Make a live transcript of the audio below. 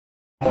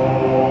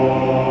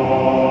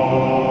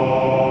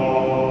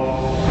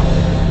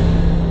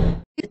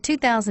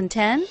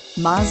2010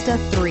 Mazda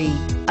 3.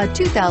 A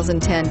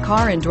 2010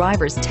 Car and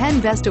Driver's 10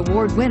 Best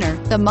Award winner,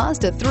 the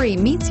Mazda 3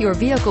 meets your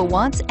vehicle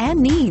wants and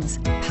needs.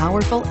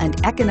 Powerful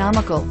and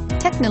economical,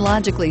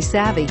 technologically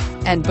savvy,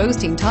 and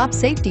boasting top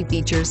safety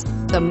features,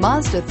 the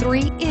Mazda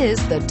 3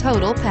 is the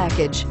total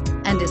package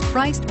and is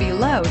priced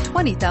below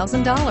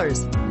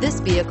 $20,000. This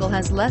vehicle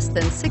has less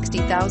than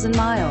 60,000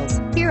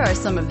 miles. Here are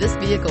some of this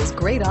vehicle's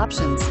great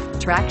options: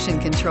 traction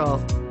control,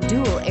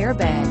 dual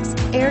airbags,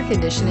 air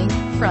conditioning,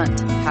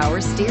 front, power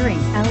steering,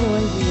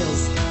 alloy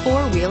wheels,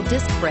 four-wheel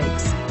disc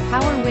brakes,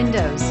 power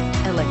windows,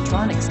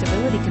 electronic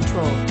stability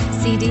control,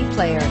 CD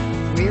player,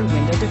 rear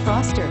window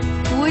defroster.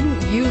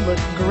 Wouldn't you look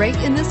great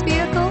in this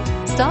vehicle?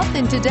 Stop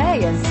in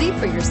today and see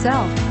for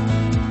yourself.